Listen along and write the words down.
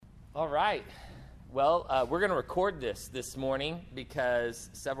All right. Well, we're going to record this morning because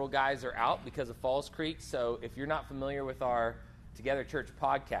several guys are out because of Falls Creek. So if you're not familiar with our Together Church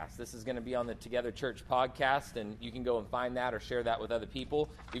podcast, this is going to be on the Together Church podcast, and you can go and find that or share that with other people.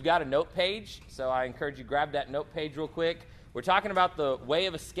 We've got a note page, so I encourage you to grab that note page real quick. We're talking about the way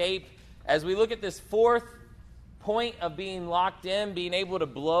of escape. As we look at this fourth point of being locked in, being able to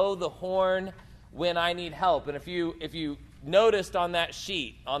blow the horn when I need help. And if you noticed on that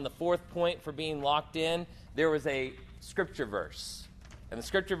sheet, on the fourth point for being locked in, there was a scripture verse. And the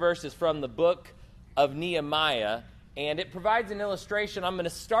scripture verse is from the book of Nehemiah, and it provides an illustration. I'm going to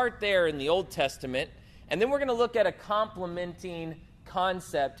start there in the Old Testament, and then we're going to look at a complementing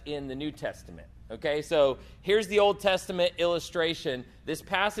concept in the New Testament. Okay, so here's the Old Testament illustration. This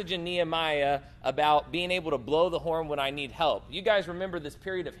passage in Nehemiah about being able to blow the horn when I need help. You guys remember this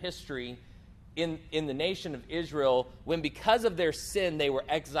period of history in the nation of Israel when, because of their sin, they were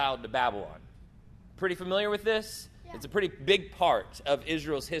exiled to Babylon. Pretty familiar with this? Yeah. It's a pretty big part of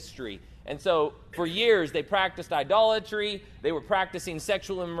Israel's history. And so for years they practiced idolatry, they were practicing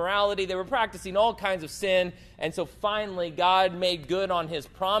sexual immorality, they were practicing all kinds of sin. And so finally God made good on his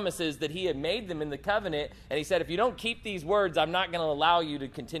promises that he had made them in the covenant. And he said, if you don't keep these words, I'm not going to allow you to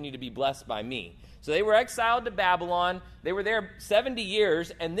continue to be blessed by me. So they were exiled to Babylon. They were there 70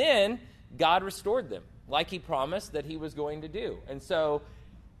 years, and then God restored them like he promised that he was going to do. And so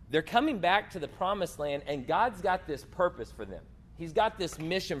they're coming back to the promised land, and God's got this purpose for them. He's got this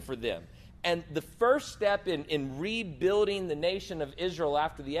mission for them. And the first step in rebuilding the nation of Israel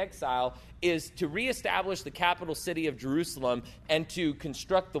after the exile is to reestablish the capital city of Jerusalem and to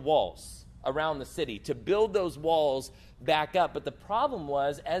construct the walls around the city, to build those walls back up. But the problem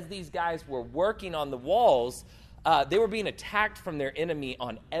was, as these guys were working on the walls, they were being attacked from their enemy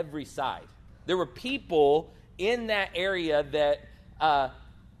on every side. There were people in that area that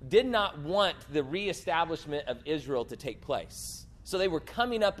did not want the reestablishment of Israel to take place. So they were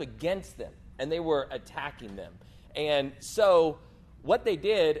coming up against them, and they were attacking them. And so what they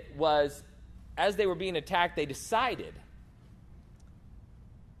did was, as they were being attacked, they decided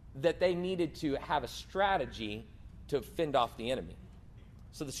that they needed to have a strategy to fend off the enemy.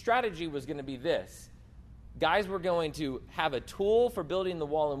 So the strategy was going to be this. Guys were going to have a tool for building the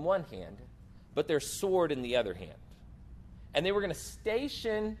wall in one hand, but their sword in the other hand. And they were going to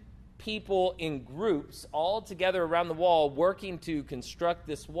station people in groups all together around the wall working to construct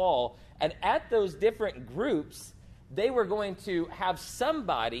this wall. And at those different groups, they were going to have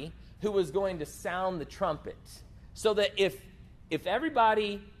somebody who was going to sound the trumpet. So that if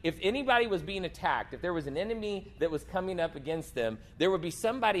anybody was being attacked, if there was an enemy that was coming up against them, there would be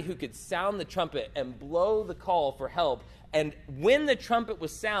somebody who could sound the trumpet and blow the call for help. And when the trumpet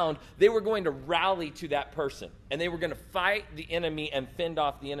was sound, they were going to rally to that person. And they were going to fight the enemy and fend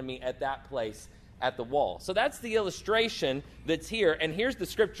off the enemy at that place at the wall. So that's the illustration that's here. And here's the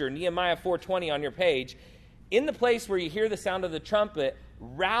scripture, Nehemiah 4:20 on your page. In the place where you hear the sound of the trumpet,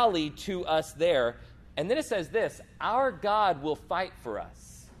 rally to us there. And then it says this, our God will fight for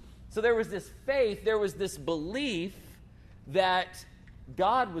us. So there was this faith, there was this belief that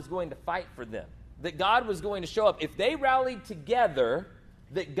God was going to fight for them, that God was going to show up. If they rallied together,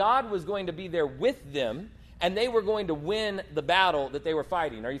 that God was going to be there with them, and they were going to win the battle that they were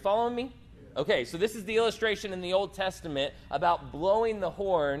fighting. Are you following me? Okay, so this is the illustration in the Old Testament about blowing the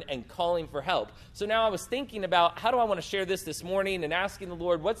horn and calling for help. So now I was thinking about, how do I want to share this morning, and asking the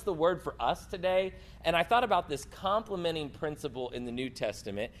Lord, what's the word for us today? And I thought about this complementing principle in the New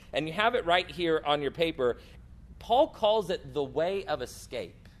Testament, and you have it right here on your paper. Paul calls it the way of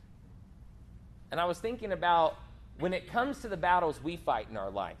escape. And I was thinking about when it comes to the battles we fight in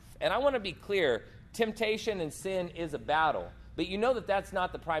our life. And I want to be clear, temptation and sin is a battle. But you know that that's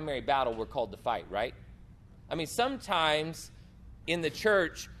not the primary battle we're called to fight, right? I mean, sometimes in the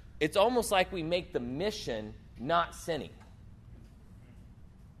church, it's almost like we make the mission not sinning.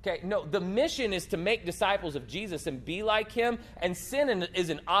 Okay, no, the mission is to make disciples of Jesus and be like him, and sin is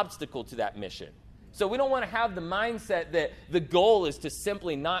an obstacle to that mission. So we don't want to have the mindset that the goal is to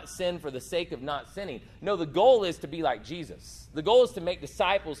simply not sin for the sake of not sinning. No, the goal is to be like Jesus. The goal is to make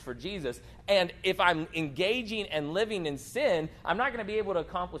disciples for Jesus. And if I'm engaging and living in sin, I'm not going to be able to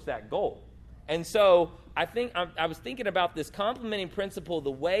accomplish that goal. And so I was thinking about this complementing principle,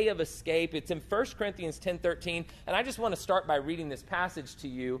 the way of escape. It's in 1 Corinthians 10:13. And I just want to start by reading this passage to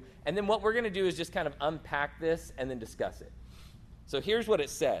you. And then what we're going to do is just kind of unpack this and then discuss it. So here's what it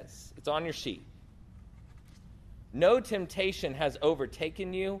says. It's on your sheet. No temptation has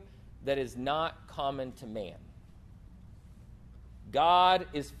overtaken you that is not common to man. God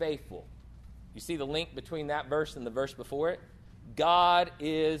is faithful. You see the link between that verse and the verse before it? God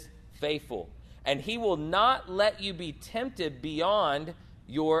is faithful, and he will not let you be tempted beyond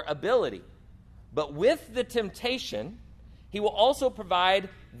your ability. But with the temptation, he will also provide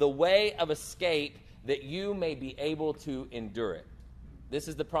the way of escape that you may be able to endure it. This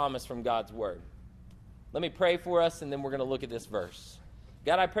is the promise from God's word. Let me pray for us, and then we're going to look at this verse.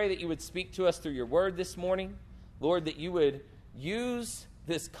 God, I pray that you would speak to us through your word this morning. Lord, that you would use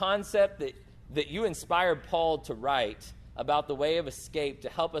this concept that you inspired Paul to write about the way of escape to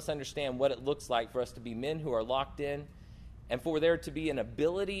help us understand what it looks like for us to be men who are locked in, and for there to be an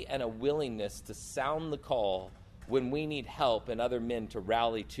ability and a willingness to sound the call when we need help and other men to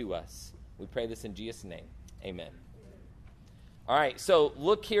rally to us. We pray this in Jesus' name. Amen. All right, so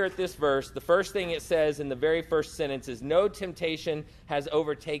look here at this verse. The first thing it says in the very first sentence is, no temptation has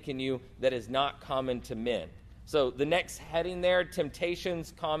overtaken you that is not common to men. So the next heading there,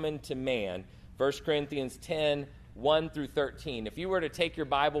 temptations common to man. 1 Corinthians 10, 1 through 13. If you were to take your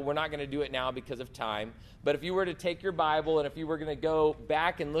Bible, we're not going to do it now because of time, but if you were to take your Bible and if you were going to go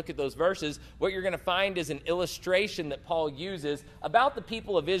back and look at those verses, what you're going to find is an illustration that Paul uses about the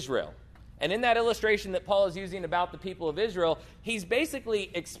people of Israel. And in that illustration that Paul is using about the people of Israel, he's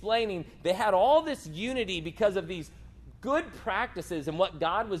basically explaining they had all this unity because of these good practices and what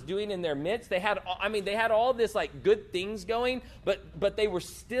God was doing in their midst. They had all this like good things going, but they were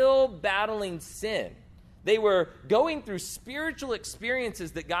still battling sin. They were going through spiritual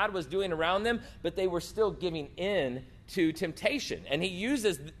experiences that God was doing around them, but they were still giving in to temptation. And he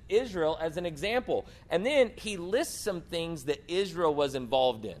uses Israel as an example. And then he lists some things that Israel was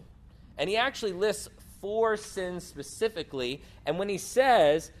involved in. And he actually lists 4 sins specifically. And when he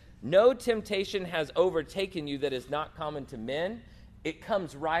says, no temptation has overtaken you that is not common to men, it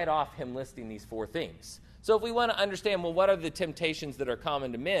comes right off him listing these 4 things. So if we want to understand, well, what are the temptations that are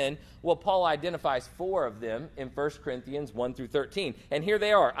common to men? Well, Paul identifies 4 of them in 1 Corinthians 1 through 13. And here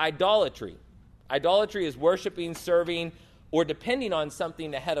they are. Idolatry. Idolatry is worshiping, serving, or depending on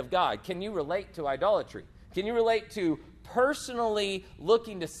something ahead of God. Can you relate to idolatry? Can you relate to personally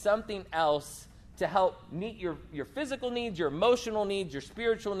looking to something else to help meet your physical needs, your emotional needs, your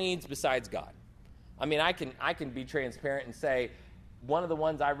spiritual needs besides God? I mean, I can be transparent and say, one of the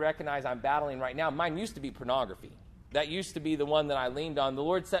ones I recognize I'm battling right now, mine used to be pornography. That used to be the one that I leaned on. The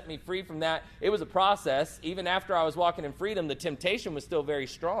Lord set me free from that. It was a process. Even after I was walking in freedom, the temptation was still very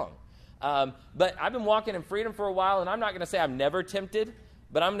strong. But I've been walking in freedom for a while, and I'm not going to say I'm never tempted,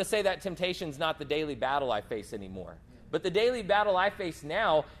 but I'm going to say that temptation's not the daily battle I face anymore. But the daily battle I face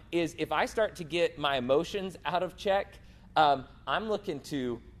now is if I start to get my emotions out of check, I'm looking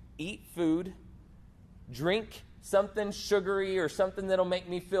to eat food, drink something sugary or something that'll make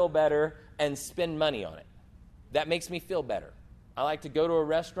me feel better, and spend money on it. That makes me feel better. I like to go to a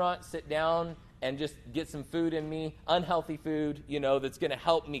restaurant, sit down, and just get some food in me, unhealthy food, that's going to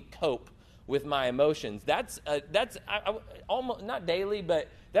help me cope with my emotions. That's almost not daily, but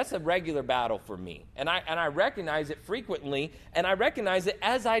that's a regular battle for me. And I recognize it frequently, and I recognize it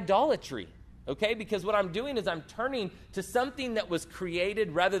as idolatry, okay? Because what I'm doing is I'm turning to something that was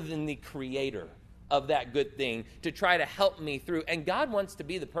created rather than the creator of that good thing to try to help me through. And God wants to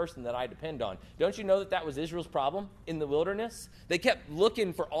be the person that I depend on. Don't you know that was Israel's problem in the wilderness? They kept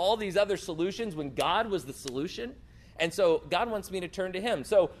looking for all these other solutions when God was the solution. And so God wants me to turn to him.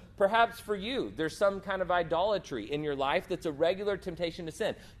 So perhaps for you, there's some kind of idolatry in your life that's a regular temptation to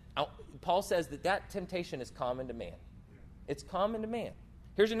sin. Paul says that temptation is common to man. It's common to man.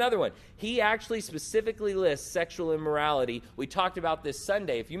 Here's another one. He actually specifically lists sexual immorality. We talked about this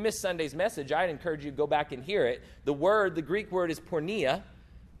Sunday. If you missed Sunday's message, I'd encourage you to go back and hear it. The Greek word is porneia,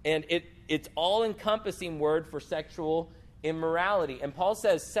 and it's all-encompassing word for sexual immorality. And Paul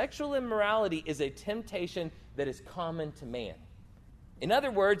says sexual immorality is a temptation that is common to man. In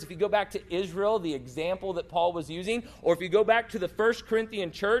other words, if you go back to Israel, the example that Paul was using, or if you go back to the 1 Corinthian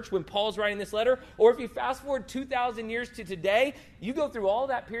church when Paul's writing this letter, or if you fast forward 2,000 years to today, you go through all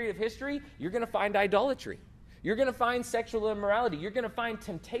that period of history, you're going to find idolatry. You're going to find sexual immorality. You're going to find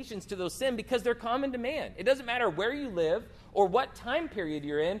temptations to those sin because they're common to man. It doesn't matter where you live or what time period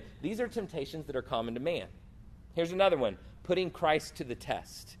you're in. These are temptations that are common to man. Here's another one, putting Christ to the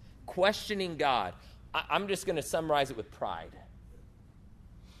test, questioning God. I'm just going to summarize it with pride.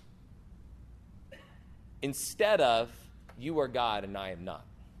 Instead of, you are God and I am not.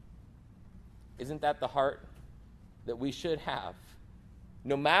 Isn't that the heart that we should have?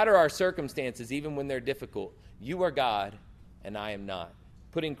 No matter our circumstances, even when they're difficult, you are God and I am not.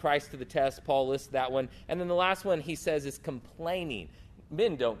 Putting Christ to the test, Paul lists that one. And then the last one he says is complaining.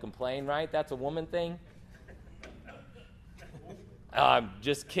 Men don't complain, right? That's a woman thing. I'm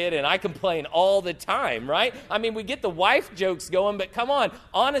just kidding. I complain all the time, right? I mean, we get the wife jokes going, but come on.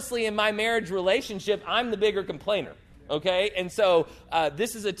 Honestly, in my marriage relationship, I'm the bigger complainer, okay? And so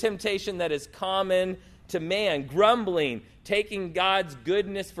this is a temptation that is common to man, grumbling, taking God's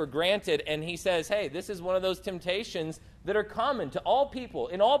goodness for granted. And he says, hey, this is one of those temptations that are common to all people,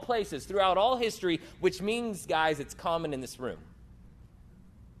 in all places, throughout all history, which means, guys, it's common in this room.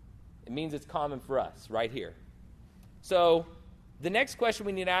 It means it's common for us right here. So the next question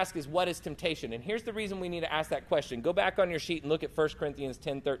we need to ask is, what is temptation? And here's the reason we need to ask that question. Go back on your sheet and look at 1 Corinthians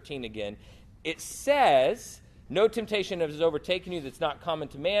 10:13 again. It says, no temptation has overtaken you that's not common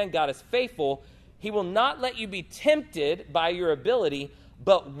to man. God is faithful. He will not let you be tempted by your ability,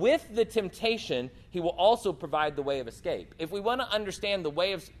 but with the temptation, he will also provide the way of escape. If we want to understand the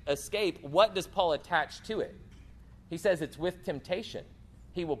way of escape, what does Paul attach to it? He says it's with temptation.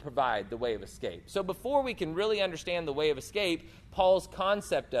 He will provide the way of escape. So before we can really understand the way of escape, Paul's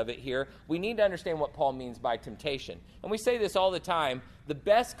concept of it here, we need to understand what Paul means by temptation. And we say this all the time, the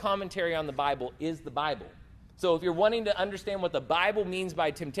best commentary on the Bible is the Bible. So if you're wanting to understand what the Bible means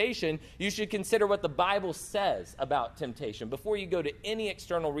by temptation, you should consider what the Bible says about temptation before you go to any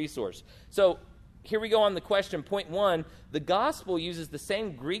external resource. So here we go on the question. Point 1, the gospel uses the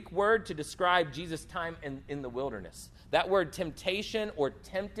same Greek word to describe Jesus' time in the wilderness. That word temptation or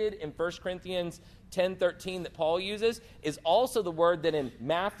tempted in 1 Corinthians 10:13 that Paul uses is also the word that in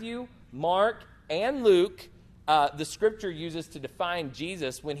Matthew, Mark, and Luke, the scripture uses to define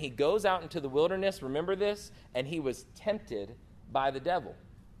Jesus when he goes out into the wilderness, remember this, and he was tempted by the devil.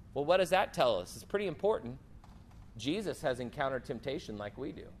 Well, what does that tell us? It's pretty important. Jesus has encountered temptation like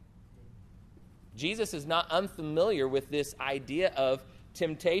we do. Jesus is not unfamiliar with this idea of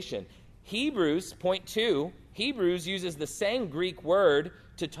temptation. Hebrews, point 2, Hebrews uses the same Greek word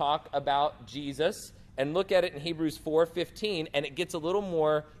to talk about Jesus, and look at it in Hebrews 4:15, and it gets a little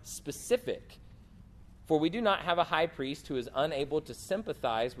more specific. For we do not have a high priest who is unable to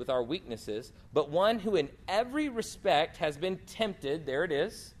sympathize with our weaknesses, but one who in every respect has been tempted, there it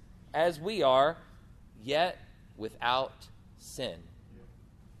is, as we are, yet without sin.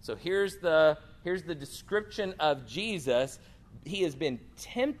 So here's the description of Jesus. He has been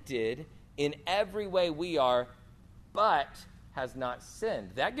tempted in every way we are, but has not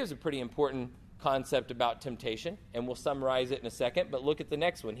sinned. That gives a pretty important concept about temptation, and we'll summarize it in a second. But look at the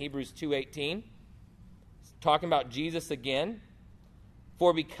next one, Hebrews 2:18. Talking about Jesus again.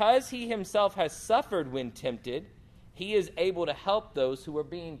 For because he himself has suffered when tempted, he is able to help those who are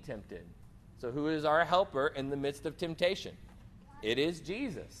being tempted. So who is our helper in the midst of temptation? It is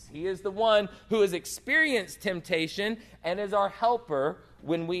Jesus. He is the one who has experienced temptation and is our helper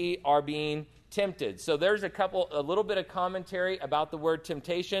when we are being tempted. So there's a little bit of commentary about the word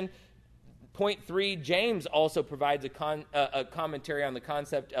temptation. Point 3, James also provides a commentary on the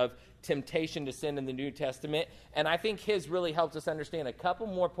concept of temptation to sin in the New Testament. And I think his really helps us understand a couple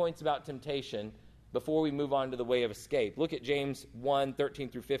more points about temptation before we move on to the way of escape. Look at James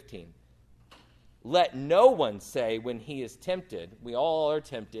 1:13-15. Let no one say when he is tempted, we all are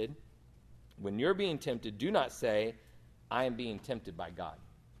tempted. When you're being tempted, do not say, I am being tempted by God.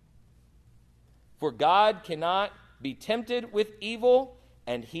 For God cannot be tempted with evil,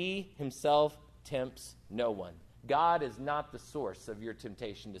 and he himself tempts no one. God is not the source of your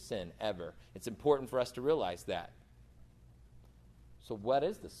temptation to sin, ever. It's important for us to realize that. So what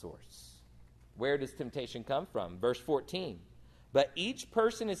is the source? Where does temptation come from? Verse 14. But each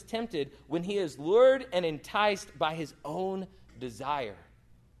person is tempted when he is lured and enticed by his own desire.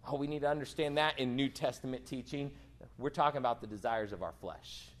 Oh, we need to understand that in New Testament teaching. We're talking about the desires of our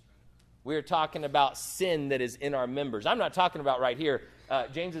flesh. We're talking about sin that is in our members. I'm not talking about right here.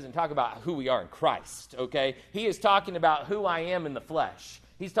 James isn't talking about who we are in Christ, okay? He is talking about who I am in the flesh.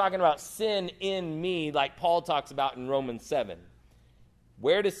 He's talking about sin in me, like Paul talks about in Romans 7.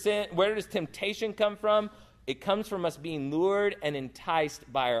 Where does temptation come from? It comes from us being lured and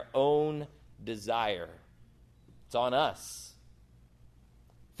enticed by our own desire. It's on us.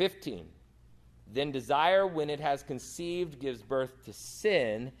 15. Then desire, when it has conceived, gives birth to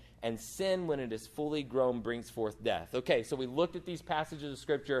sin, and sin, when it is fully grown, brings forth death. Okay, so we looked at these passages of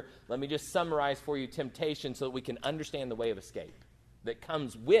Scripture. Let me just summarize for you temptation so that we can understand the way of escape that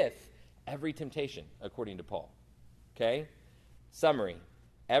comes with every temptation, according to Paul. Okay? Summary.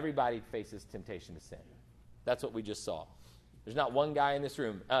 Everybody faces temptation to sin. That's what we just saw. There's not one guy in this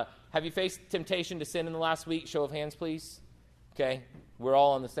room. Have you faced temptation to sin in the last week? Show of hands, please. Okay? We're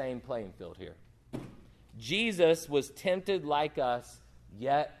all on the same playing field here. Jesus was tempted like us,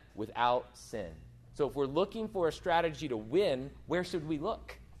 yet without sin. So if we're looking for a strategy to win, where should we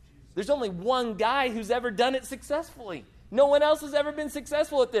look? There's only one guy who's ever done it successfully. No one else has ever been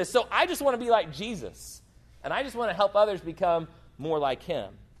successful at this. So I just want to be like Jesus. And I just want to help others become more like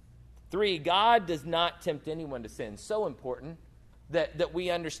him. 3, God does not tempt anyone to sin. So important that we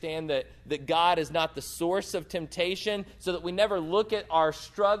understand that God is not the source of temptation, so that we never look at our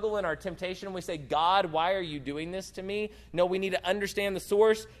struggle and our temptation and we say, God, why are you doing this to me? No, we need to understand the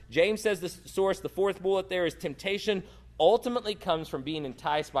source. James says the source, the 4th bullet there, is temptation ultimately comes from being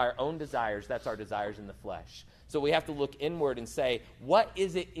enticed by our own desires. That's our desires in the flesh. So we have to look inward and say, what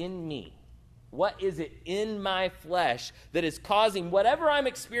is it in me? What is it in my flesh that is causing whatever I'm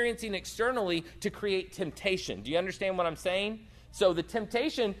experiencing externally to create temptation? Do you understand what I'm saying? So the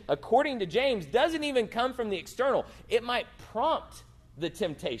temptation, according to James, doesn't even come from the external. It might prompt the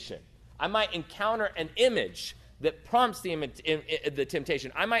temptation. I might encounter an image that prompts the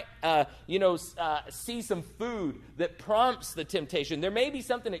temptation. I might, see some food that prompts the temptation. There may be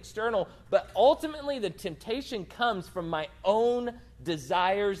something external, but ultimately the temptation comes from my own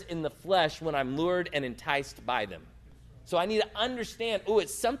desires in the flesh when I'm lured and enticed by them. So I need to understand,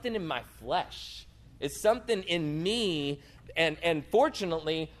 it's something in my flesh. It's something in me, and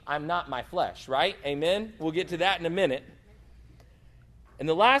fortunately, I'm not my flesh, right? Amen? We'll get to that in a minute. And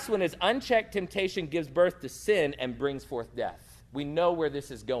the last one is unchecked temptation gives birth to sin and brings forth death. We know where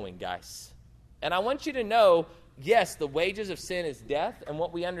this is going, guys. And I want you to know, yes, the wages of sin is death. And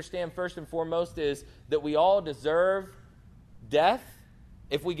what we understand first and foremost is that we all deserve death.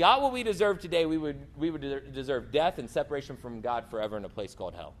 If we got what we deserve today, we would deserve death and separation from God forever in a place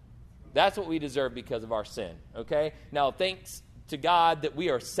called hell. That's what we deserve because of our sin, okay? Now, thanks to God that we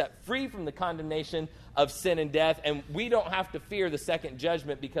are set free from the condemnation of sin and death, and we don't have to fear the second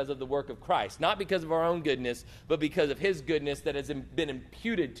judgment because of the work of Christ. Not because of our own goodness, but because of his goodness that has been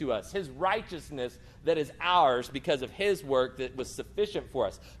imputed to us, his righteousness that is ours because of his work that was sufficient for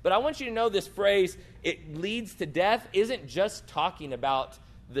us. But I want you to know this phrase, it leads to death, isn't just talking about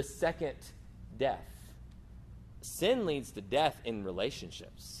the second death. Sin leads to death in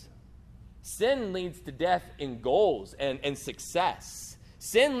relationships. Sin leads to death in goals and success.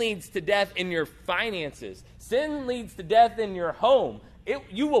 Sin leads to death in your finances. Sin leads to death in your home.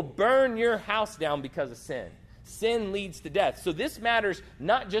 You will burn your house down because of sin. Sin leads to death. So this matters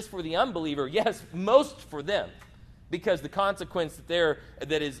not just for the unbeliever, yes, most for them, because the consequence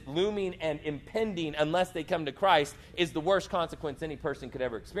that is looming and impending unless they come to Christ is the worst consequence any person could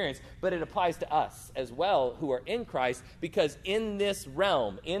ever experience. But it applies to us as well who are in Christ, because in this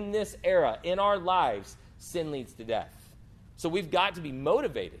realm, in this era, in our lives, sin leads to death. So we've got to be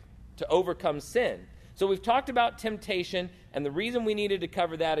motivated to overcome sin. So we've talked about temptation, and the reason we needed to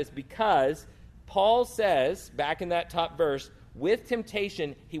cover that is because Paul says, back in that top verse, with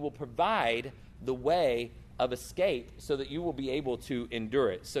temptation he will provide the way of escape so that you will be able to endure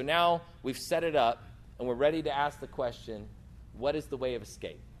it. So now we've set it up and we're ready to ask the question, what is the way of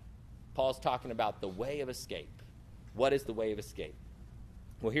escape? Paul's talking about the way of escape. What is the way of escape?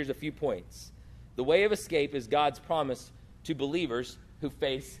 Well, here's a few points. The way of escape is God's promise to believers who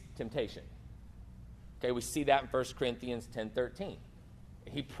face temptation. Okay, we see that in 1 Corinthians 10:13.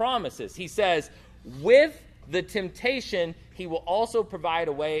 He promises, he says, with the temptation, he will also provide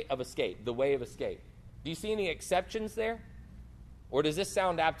a way of escape, the way of escape. Do you see any exceptions there? Or does this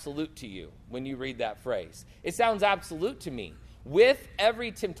sound absolute to you when you read that phrase? It sounds absolute to me. With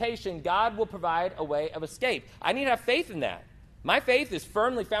every temptation, God will provide a way of escape. I need to have faith in that. My faith is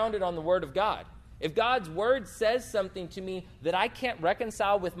firmly founded on the Word of God. If God's Word says something to me that I can't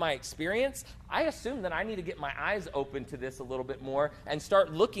reconcile with my experience, I assume that I need to get my eyes open to this a little bit more and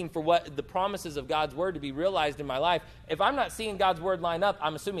start looking for what the promises of God's Word to be realized in my life. If I'm not seeing God's Word line up,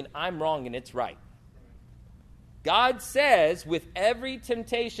 I'm assuming I'm wrong and it's right. God says, with every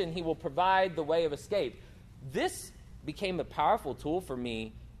temptation, he will provide the way of escape. This became a powerful tool for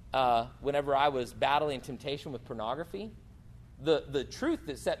me whenever I was battling temptation with pornography. The truth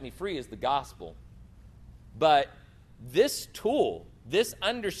that set me free is the gospel. But this tool, this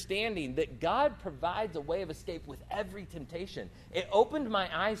understanding that God provides a way of escape with every temptation, it opened my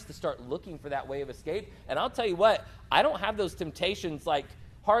eyes to start looking for that way of escape. And I'll tell you what, I don't have those temptations like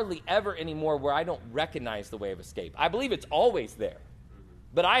hardly ever anymore where I don't recognize the way of escape. I believe it's always there.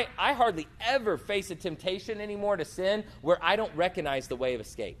 But I hardly ever face a temptation anymore to sin where I don't recognize the way of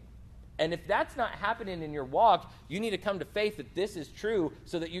escape. And if that's not happening in your walk, you need to come to faith that this is true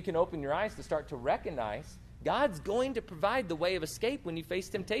so that you can open your eyes to start to recognize God's going to provide the way of escape when you face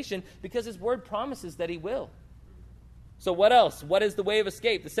temptation because his word promises that he will. So what else? What is the way of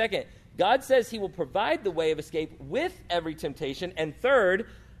escape? The second, God says he will provide the way of escape with every temptation. And third,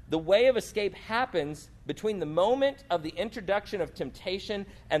 the way of escape happens between the moment of the introduction of temptation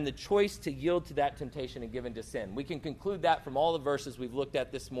and the choice to yield to that temptation and give in to sin. We can conclude that from all the verses we've looked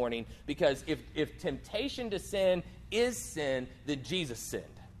at this morning, because if temptation to sin is sin, then Jesus sinned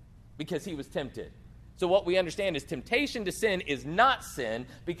because he was tempted. So what we understand is temptation to sin is not sin,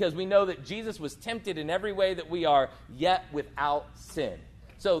 because we know that Jesus was tempted in every way that we are, yet without sin.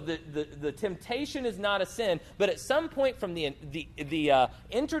 So the temptation is not a sin, but at some point from the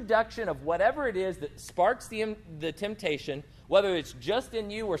introduction of whatever it is that sparks the temptation, whether it's just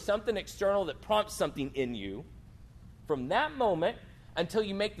in you or something external that prompts something in you, from that moment until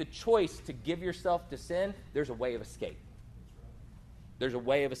you make the choice to give yourself to sin, there's a way of escape. There's a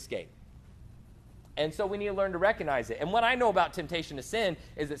way of escape. And so we need to learn to recognize it. And what I know about temptation to sin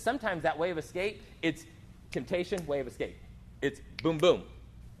is that sometimes that way of escape, it's temptation, way of escape. It's boom, boom.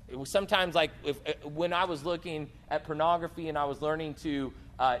 It was sometimes like when I was looking at pornography and I was learning to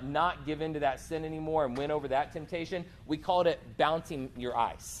not give into that sin anymore and win over that temptation, we called it bouncing your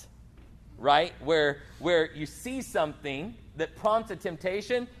eyes, right? Where you see something that prompts a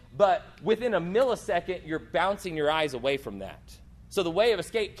temptation, but within a millisecond, you're bouncing your eyes away from that. So the way of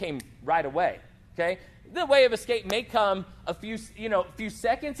escape came right away, okay? The way of escape may come a few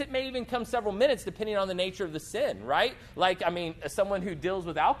seconds. It may even come several minutes, depending on the nature of the sin, right? Like, someone who deals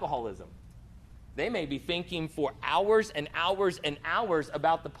with alcoholism, they may be thinking for hours and hours and hours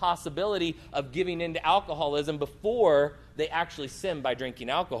about the possibility of giving into alcoholism before they actually sin by drinking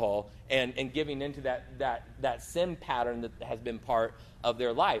alcohol and giving into that sin pattern that has been part of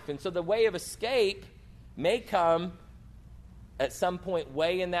their life. And so the way of escape may come at some point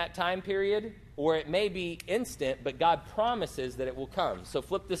way in that time period, or it may be instant, but God promises that it will come. So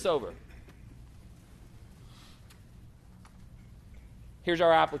flip this over. Here's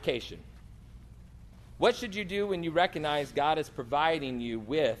our application. What should you do when you recognize God is providing you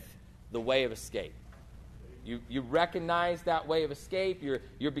with the way of escape? You recognize that way of escape.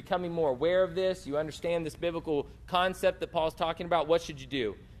 You're becoming more aware of this. You understand this biblical concept that Paul's talking about. What should you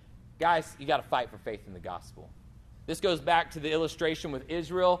do? Guys, you got to fight for faith in the gospel. This goes back to the illustration with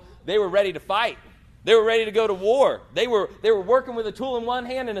Israel. They were ready to fight. They were ready to go to war. They were working with a tool in one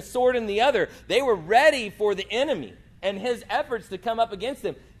hand and a sword in the other. They were ready for the enemy and his efforts to come up against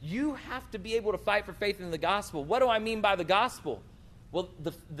them. You have to be able to fight for faith in the gospel. What do I mean by the gospel? Well,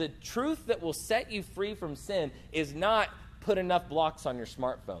 the truth that will set you free from sin is not put enough blocks on your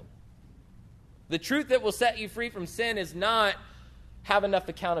smartphone. The truth that will set you free from sin is not have enough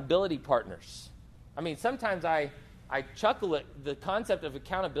accountability partners. Sometimes I chuckle at the concept of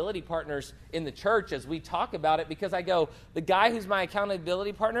accountability partners in the church as we talk about it, because I go, the guy who's my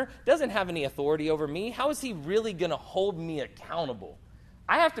accountability partner doesn't have any authority over me. How is he really going to hold me accountable?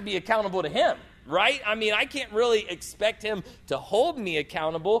 I have to be accountable to him, right? I can't really expect him to hold me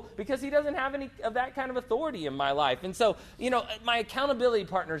accountable because he doesn't have any of that kind of authority in my life. And so, my accountability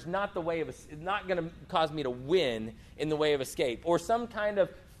partner is not going to cause me to win in the way of escape or some kind of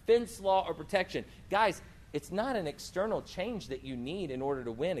fence law or protection. Guys, it's not an external change that you need in order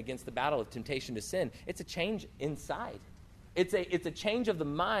to win against the battle of temptation to sin. It's a change inside. It's a change of the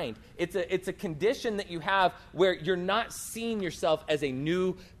mind. It's a condition that you have where you're not seeing yourself as a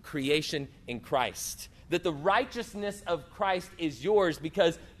new creation in Christ. That the righteousness of Christ is yours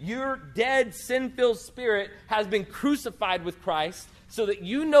because your dead, sin-filled spirit has been crucified with Christ so that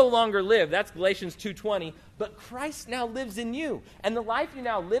you no longer live. That's Galatians 2:20. But Christ now lives in you. And the life you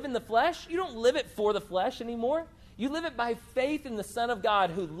now live in the flesh, you don't live it for the flesh anymore. You live it by faith in the Son of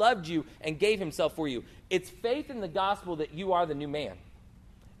God who loved you and gave himself for you. It's faith in the gospel that you are the new man.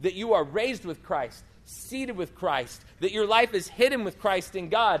 That you are raised with Christ, seated with Christ, that your life is hidden with Christ in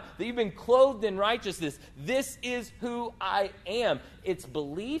God, that you've been clothed in righteousness. This is who I am. It's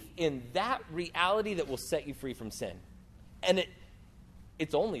belief in that reality that will set you free from sin. And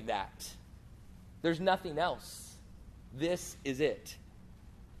it's only that. There's nothing else. This is it.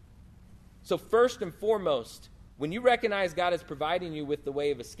 So first and foremost, when you recognize God is providing you with the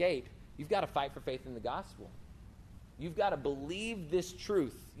way of escape, you've got to fight for faith in the gospel. You've got to believe this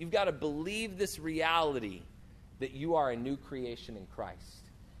truth. You've got to believe this reality that you are a new creation in Christ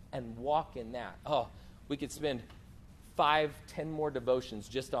and walk in that. Oh, we could spend 5-10 more devotions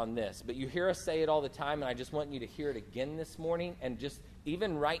just on this, but you hear us say it all the time, and I just want you to hear it again this morning, and just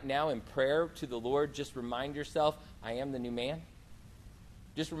even right now in prayer to the Lord, just remind yourself, I am the new man.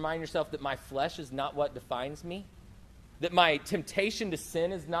 Just remind yourself that my flesh is not what defines me, that my temptation to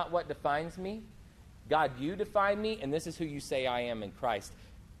sin is not what defines me. God, you define me, and this is who you say I am in Christ.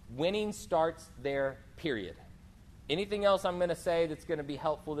 Winning starts there, period. Anything else I'm going to say that's going to be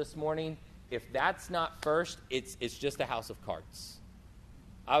helpful this morning, if that's not first, it's just a house of cards.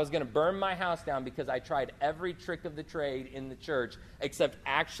 I was going to burn my house down because I tried every trick of the trade in the church except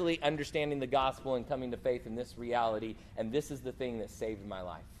actually understanding the gospel and coming to faith in this reality. And this is the thing that saved my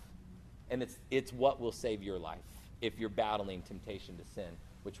life. And it's what will save your life if you're battling temptation to sin,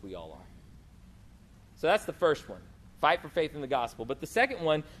 which we all are. So that's the first one. Fight for faith in the gospel. But the second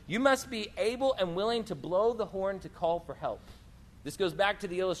one, you must be able and willing to blow the horn to call for help. This goes back to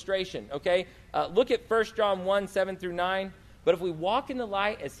the illustration, okay? Look at 1 John 1, 7 through 9. But if we walk in the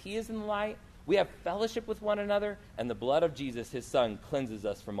light as he is in the light, we have fellowship with one another, and the blood of Jesus, his son, cleanses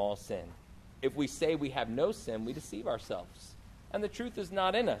us from all sin. If we say we have no sin, we deceive ourselves, and the truth is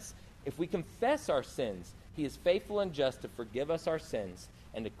not in us. If we confess our sins, he is faithful and just to forgive us our sins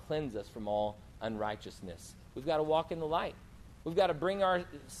and to cleanse us from all unrighteousness. We've got to walk in the light. We've got to bring our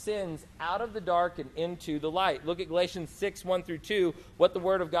sins out of the dark and into the light. Look at Galatians 6, 1 through 2, what the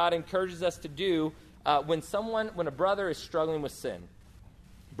Word of God encourages us to do when a brother is struggling with sin.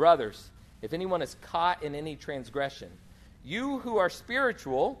 Brothers, if anyone is caught in any transgression, you who are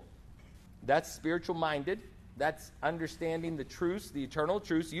spiritual, that's spiritual-minded, that's understanding the truths, the eternal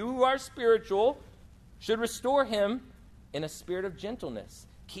truths, you who are spiritual should restore him in a spirit of gentleness.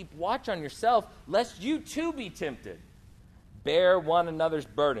 Keep watch on yourself, lest you too be tempted. Bear one another's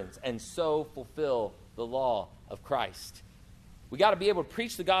burdens, and so fulfill the law of Christ. We got to be able to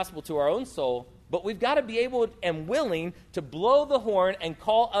preach the gospel to our own soul, but we've got to be able and willing to blow the horn and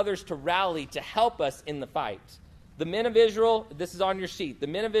call others to rally to help us in the fight. The men of Israel, this is on your sheet, the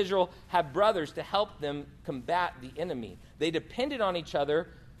men of Israel have brothers to help them combat the enemy. They depended on each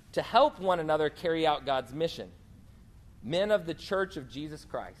other to help one another carry out God's mission. Men of the church of Jesus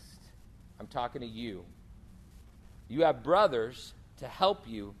Christ, I'm talking to you. You have brothers to help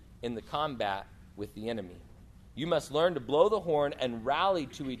you in the combat with the enemy. You must learn to blow the horn and rally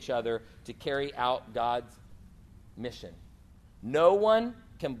to each other to carry out God's mission. No one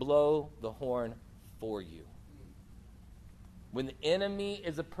can blow the horn for you. When the enemy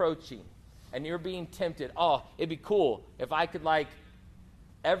is approaching and you're being tempted, it'd be cool if I could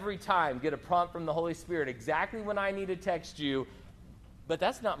every time get a prompt from the Holy Spirit exactly when I need to text you. But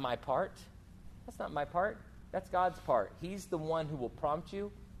that's not my part. That's not my part. That's God's part. He's the one who will prompt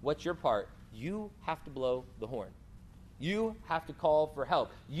you. What's your part? You have to blow the horn. You have to call for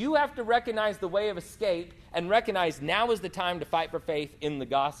help. You have to recognize the way of escape and recognize now is the time to fight for faith in the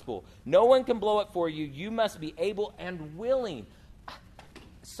gospel. No one can blow it for you. You must be able and willing.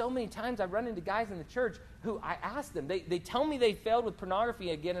 So many times I run into guys in the church who I ask them, they tell me they failed with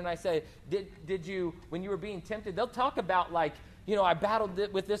pornography again, and I say, did you, when you were being tempted, they'll talk about I battled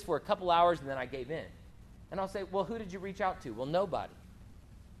with this for a couple hours and then I gave in. And I'll say, well, who did you reach out to? Well, nobody.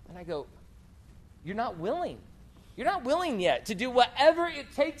 And I go, you're not willing. You're not willing yet to do whatever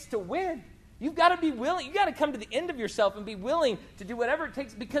it takes to win. You've got to be willing. You've got to come to the end of yourself and be willing to do whatever it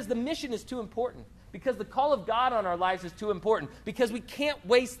takes because the mission is too important. Because the call of God on our lives is too important. Because we can't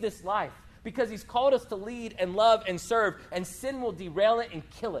waste this life. Because he's called us to lead and love and serve, and sin will derail it and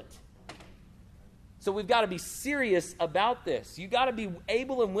kill it. So we've got to be serious about this. You've got to be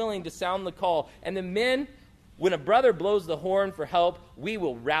able and willing to sound the call. And the men, when a brother blows the horn for help, we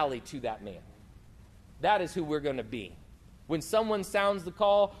will rally to that man. That is who we're going to be. When someone sounds the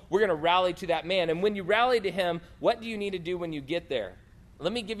call, we're going to rally to that man. And when you rally to him, what do you need to do when you get there?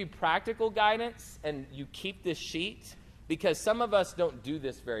 Let me give you practical guidance, and you keep this sheet, because some of us don't do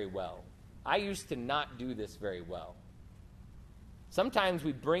this very well. I used to not do this very well. Sometimes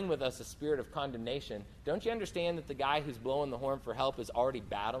we bring with us a spirit of condemnation. Don't you understand that the guy who's blowing the horn for help is already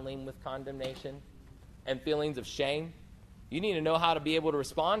battling with condemnation and feelings of shame? You need to know how to be able to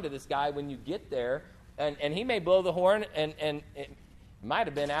respond to this guy when you get there. And he may blow the horn, and it might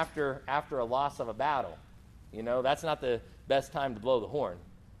have been after a loss of a battle. That's not the best time to blow the horn.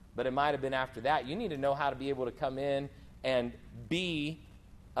 But it might have been after that. You need to know how to be able to come in and be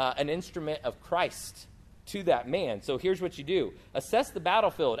an instrument of Christ to that man. So here's what you do. Assess the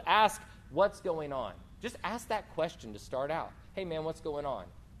battlefield. Ask what's going on. Just ask that question to start out. Hey, man, what's going on?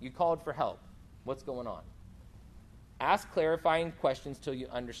 You called for help. What's going on? Ask clarifying questions till you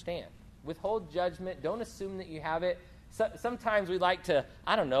understand. Withhold judgment. Don't assume that you have it. Sometimes we like to,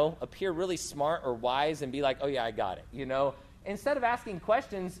 appear really smart or wise and be like, oh, yeah, I got it, Instead of asking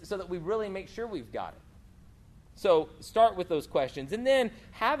questions so that we really make sure we've got it. So start with those questions. And then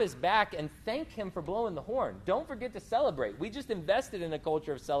have his back and thank him for blowing the horn. Don't forget to celebrate. We just invested in a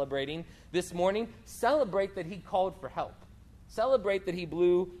culture of celebrating this morning. Celebrate that he called for help. Celebrate that he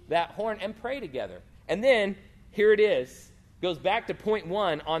blew that horn and pray together. And then, here it is. Goes back to point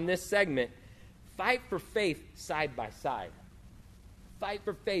 1 on this segment. Fight for faith side by side. Fight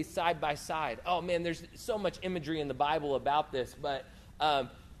for faith side by side. Oh, man, there's so much imagery in the Bible about this, but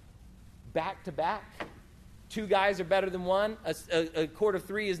Back to back. 2 guys are better than one. A cord of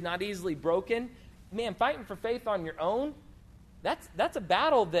 3 is not easily broken. Man, fighting for faith on your own, that's a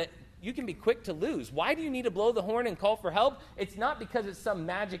battle that you can be quick to lose. Why do you need to blow the horn and call for help? It's not because it's some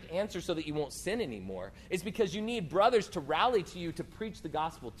magic answer so that you won't sin anymore. It's because you need brothers to rally to you to preach the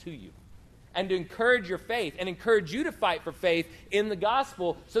gospel to you and to encourage your faith and encourage you to fight for faith in the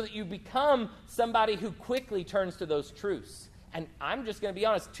gospel so that you become somebody who quickly turns to those truths. And I'm just going to be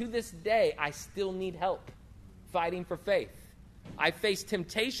honest, to this day, I still need help fighting for faith. I face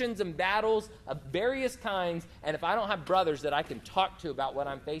temptations and battles of various kinds, and if I don't have brothers that I can talk to about what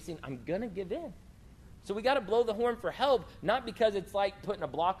I'm facing, I'm going to give in. So we got to blow the horn for help, not because it's like putting a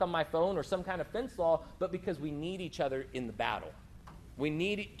block on my phone or some kind of fence law, but because we need each other in the battle. We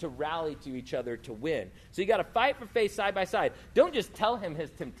need to rally to each other to win. So you got to fight for faith side by side. Don't just tell him his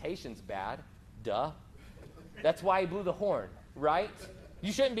temptation's bad. Duh. That's why he blew the horn, right?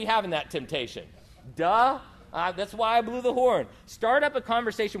 You shouldn't be having that temptation. Duh. That's why I blew the horn. Start up a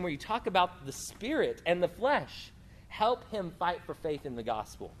conversation where you talk about the spirit and the flesh. Help him fight for faith in the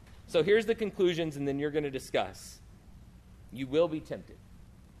gospel. So here's the conclusions, and then you're going to discuss. You will be tempted.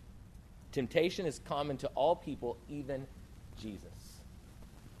 Temptation is common to all people, even Jesus.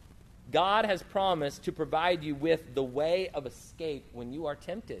 God has promised to provide you with the way of escape when you are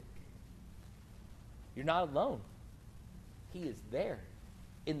tempted. You're not alone. He is there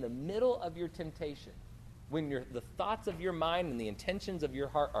in the middle of your temptation. When the thoughts of your mind and the intentions of your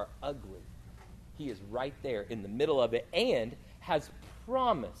heart are ugly, he is right there in the middle of it and has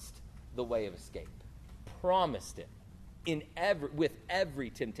promised the way of escape. Promised it with every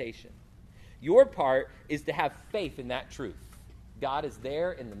temptation. Your part is to have faith in that truth. God is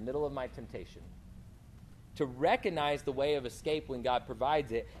there in the middle of my temptation. To recognize the way of escape when God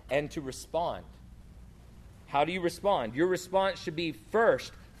provides it and to respond. How do you respond? Your response should be,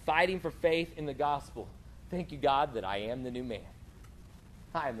 first, fighting for faith in the gospel. Thank you, God, that I am the new man.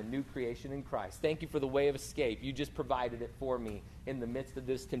 I am a new creation in Christ. Thank you for the way of escape. You just provided it for me in the midst of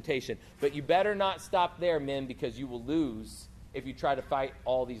this temptation. But you better not stop there, men, because you will lose if you try to fight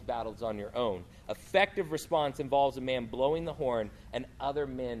all these battles on your own. Effective response involves a man blowing the horn and other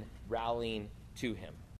men rallying to him.